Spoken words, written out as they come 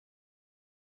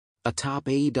A top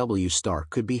AEW star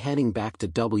could be heading back to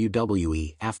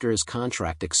WWE after his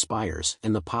contract expires,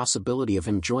 and the possibility of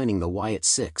him joining the Wyatt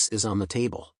Six is on the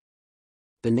table.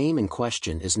 The name in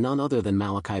question is none other than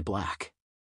Malachi Black.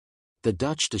 The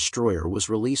Dutch Destroyer was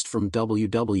released from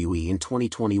WWE in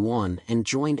 2021 and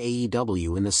joined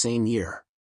AEW in the same year.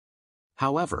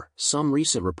 However, some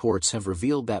recent reports have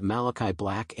revealed that Malachi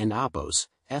Black and Appo's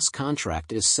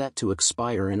contract is set to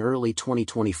expire in early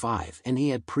 2025, and he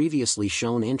had previously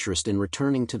shown interest in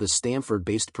returning to the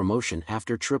Stamford-based promotion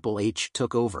after Triple H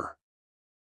took over.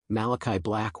 Malachi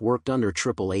Black worked under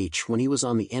Triple H when he was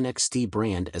on the NXT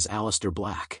brand as Aleister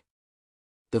Black.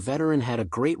 The veteran had a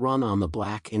great run on the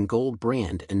Black and Gold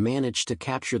brand and managed to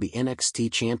capture the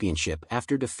NXT Championship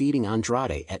after defeating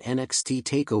Andrade at NXT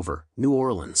TakeOver, New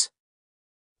Orleans.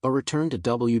 A return to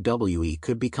WWE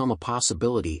could become a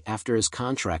possibility after his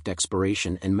contract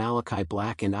expiration, and Malachi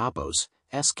Black and Appo's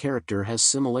character has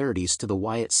similarities to the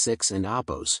Wyatt Six and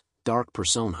Appo's dark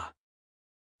persona.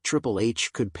 Triple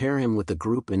H could pair him with the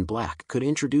group in black, could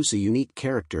introduce a unique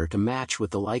character to match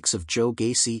with the likes of Joe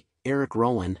Gacy, Eric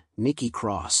Rowan, Nikki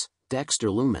Cross, Dexter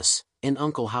Lumis, and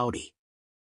Uncle Howdy.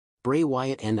 Bray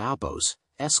Wyatt and Appo's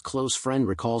close friend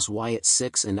recalls Wyatt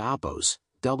Six and Appo's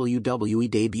WWE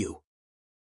debut.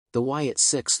 The Wyatt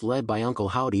Six, led by Uncle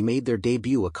Howdy, made their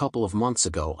debut a couple of months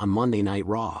ago on Monday Night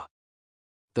Raw.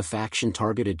 The faction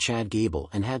targeted Chad Gable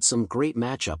and had some great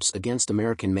matchups against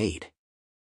American Made.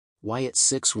 Wyatt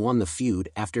Six won the feud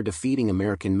after defeating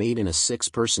American Made in a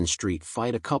six-person street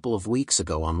fight a couple of weeks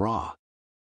ago on Raw.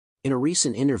 In a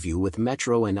recent interview with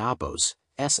Metro and Appo's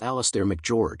Alistair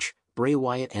McGeorge, Bray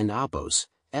Wyatt and Appo's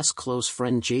close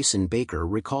friend Jason Baker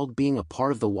recalled being a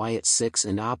part of the Wyatt Six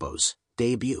and Appo's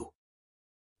debut.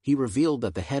 He revealed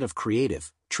that the head of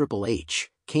creative, Triple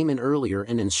H, came in earlier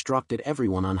and instructed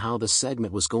everyone on how the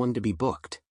segment was going to be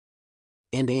booked.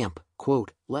 And Amp,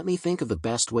 quote, "Let me think of the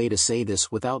best way to say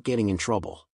this without getting in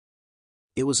trouble.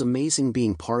 It was amazing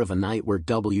being part of a night where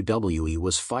WWE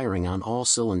was firing on all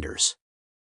cylinders.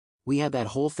 We had that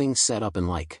whole thing set up in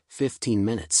like 15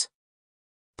 minutes.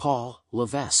 Paul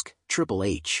Levesque, Triple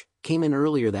H, came in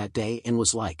earlier that day and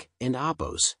was like, 'And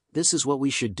Appo's, this is what we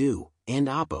should do, and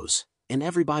Appo's.' And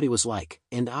everybody was like,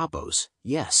 'And Appo's,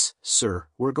 yes, sir,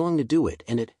 we're going to do it,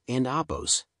 and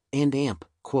Appo's, and Amp,'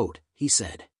 quote, he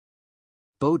said.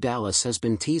 Bo Dallas has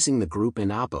been teasing the group and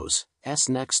Appo's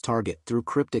next target through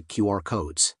cryptic QR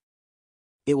codes.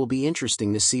 It will be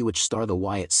interesting to see which star the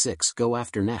Wyatt Six go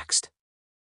after next.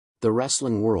 The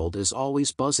wrestling world is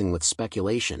always buzzing with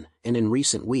speculation, and in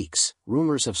recent weeks,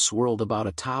 rumors have swirled about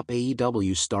a top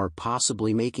AEW star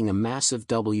possibly making a massive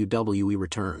WWE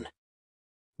return.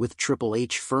 With Triple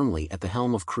H firmly at the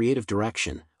helm of creative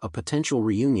direction, a potential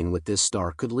reunion with this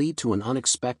star could lead to an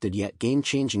unexpected yet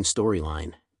game-changing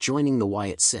storyline, joining the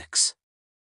Wyatt Six.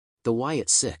 The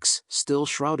Wyatt Six, still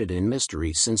shrouded in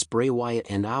mystery since Bray Wyatt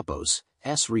and Appo's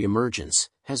re-emergence,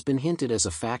 has been hinted as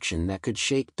a faction that could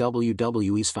shake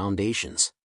WWE's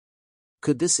foundations.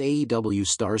 Could this AEW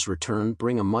star's return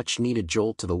bring a much-needed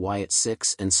jolt to the Wyatt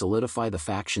Six and solidify the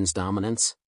faction's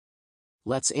dominance?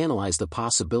 Let's analyze the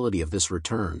possibility of this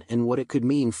return and what it could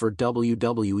mean for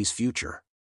WWE's future.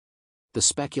 The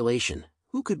speculation: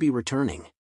 who could be returning?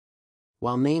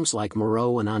 While names like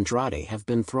Moreau and Andrade have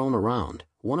been thrown around,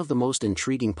 one of the most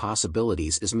intriguing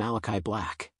possibilities is Malachi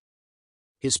Black.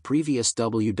 His previous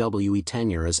WWE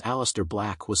tenure as Aleister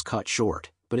Black was cut short,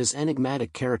 but his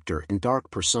enigmatic character and dark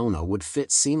persona would fit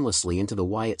seamlessly into the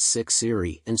Wyatt Six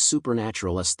eerie and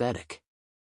supernatural aesthetic.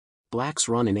 Black's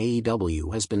run in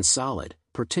AEW has been solid,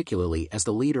 particularly as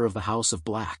the leader of the House of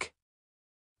Black.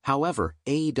 However,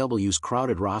 AEW's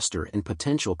crowded roster and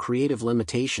potential creative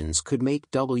limitations could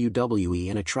make WWE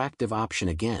an attractive option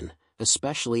again,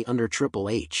 especially under Triple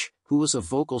H, who was a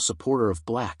vocal supporter of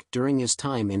Black during his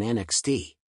time in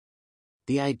NXT.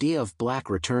 The idea of Black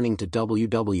returning to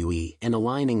WWE and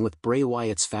aligning with Bray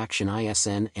Wyatt's faction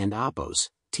ISN and Appo's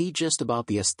just about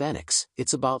the aesthetics,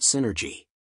 it's about synergy.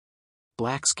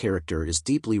 Black's character is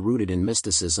deeply rooted in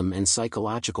mysticism and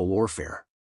psychological warfare.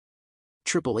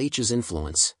 Triple H's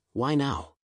influence: why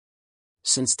now?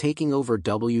 Since taking over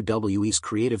WWE's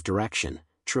creative direction,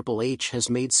 Triple H has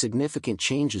made significant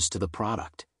changes to the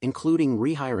product, including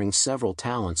rehiring several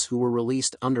talents who were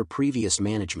released under previous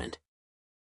management.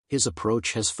 His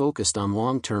approach has focused on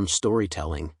long-term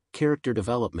storytelling, character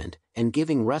development, and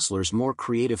giving wrestlers more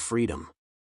creative freedom.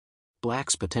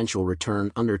 Black's potential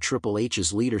return under Triple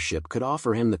H's leadership could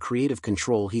offer him the creative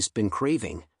control he's been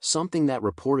craving, something that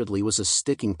reportedly was a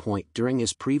sticking point during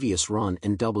his previous run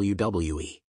in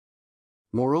WWE.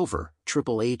 Moreover,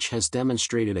 Triple H has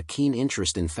demonstrated a keen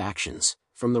interest in factions,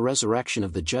 from the resurrection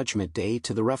of the Judgment Day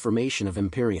to the reformation of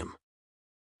Imperium.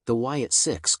 The Wyatt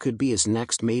Six could be his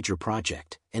next major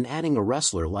project, and adding a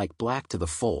wrestler like Black to the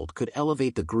fold could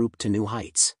elevate the group to new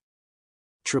heights.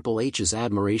 Triple H's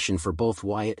admiration for both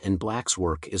Wyatt and Black's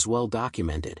work is well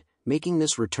documented, making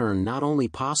this return not only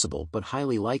possible but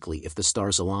highly likely if the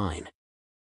stars align.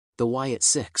 The Wyatt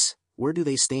Six, where do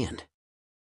they stand?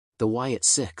 The Wyatt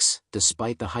Six,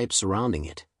 despite the hype surrounding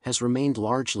it, has remained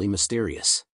largely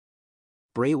mysterious.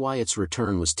 Bray Wyatt's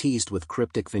return was teased with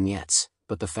cryptic vignettes,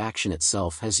 but the faction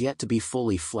itself has yet to be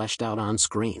fully fleshed out on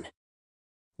screen.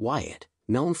 Wyatt,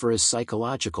 known for his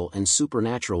psychological and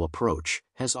supernatural approach,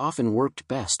 has often worked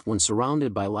best when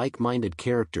surrounded by like-minded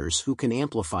characters who can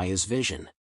amplify his vision.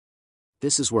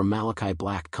 This is where Malachi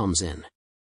Black comes in.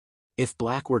 If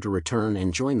Black were to return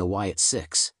and join the Wyatt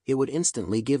Six, it would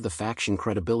instantly give the faction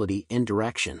credibility and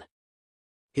direction.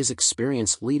 His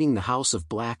experience leading the House of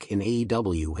Black in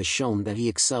AEW has shown that he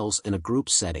excels in a group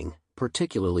setting,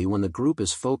 particularly when the group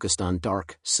is focused on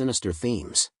dark, sinister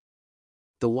themes.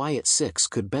 The Wyatt Six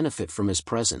could benefit from his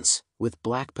presence, with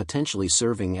Black potentially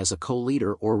serving as a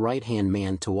co-leader or right-hand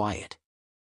man to Wyatt.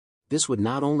 This would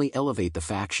not only elevate the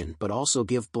faction but also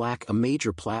give Black a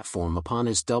major platform upon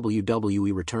his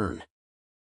WWE return.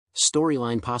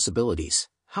 Storyline possibilities,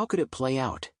 how could it play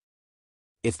out?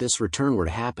 If this return were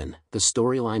to happen, the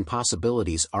storyline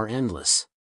possibilities are endless.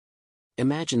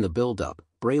 Imagine the build-up.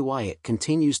 Bray Wyatt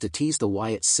continues to tease the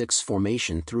Wyatt Six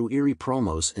formation through eerie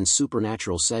promos and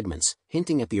supernatural segments,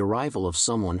 hinting at the arrival of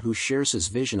someone who shares his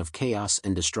vision of chaos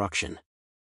and destruction.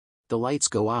 The lights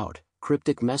go out,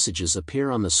 cryptic messages appear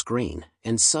on the screen,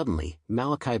 and suddenly,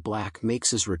 Malachi Black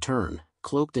makes his return,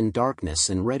 cloaked in darkness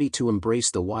and ready to embrace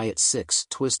the Wyatt Six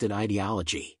twisted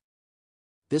ideology.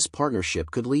 This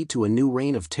partnership could lead to a new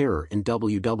reign of terror in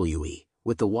WWE,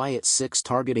 with the Wyatt Six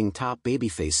targeting top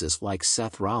babyfaces like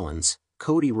Seth Rollins,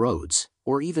 Cody Rhodes,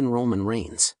 or even Roman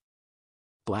Reigns.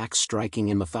 Black's striking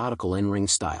and methodical in-ring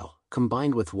style,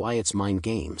 combined with Wyatt's mind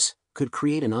games, could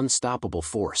create an unstoppable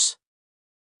force.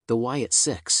 The Wyatt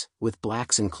Six, with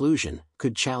Black's inclusion,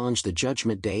 could challenge the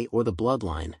Judgment Day or the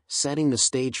Bloodline, setting the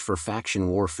stage for faction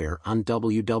warfare on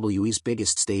WWE's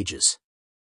biggest stages.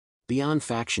 Beyond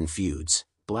faction feuds,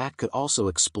 Black could also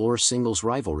explore singles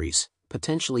rivalries,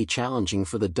 potentially challenging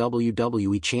for the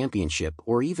WWE Championship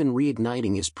or even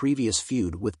reigniting his previous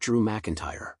feud with Drew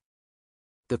McIntyre.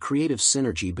 The creative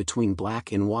synergy between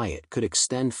Black and Wyatt could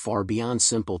extend far beyond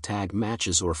simple tag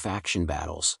matches or faction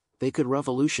battles. They could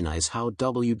revolutionize how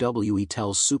WWE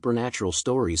tells supernatural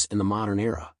stories in the modern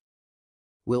era.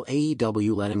 Will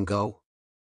AEW let him go?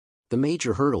 The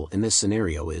major hurdle in this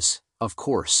scenario is, of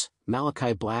course,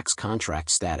 Malachi Black's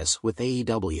contract status with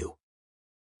AEW.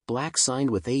 Black signed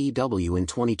with AEW in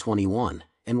 2021,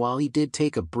 and while he did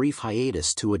take a brief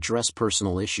hiatus to address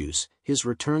personal issues, his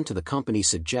return to the company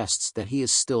suggests that he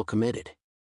is still committed.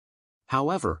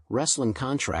 However, wrestling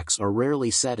contracts are rarely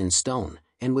set in stone,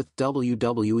 and with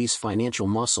WWE's financial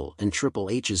muscle and Triple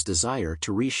H's desire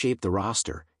to reshape the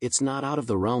roster, it's not out of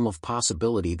the realm of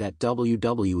possibility that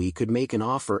WWE could make an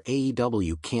offer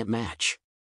AEW can't match.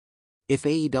 If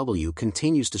AEW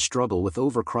continues to struggle with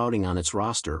overcrowding on its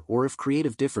roster or if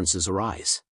creative differences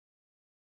arise,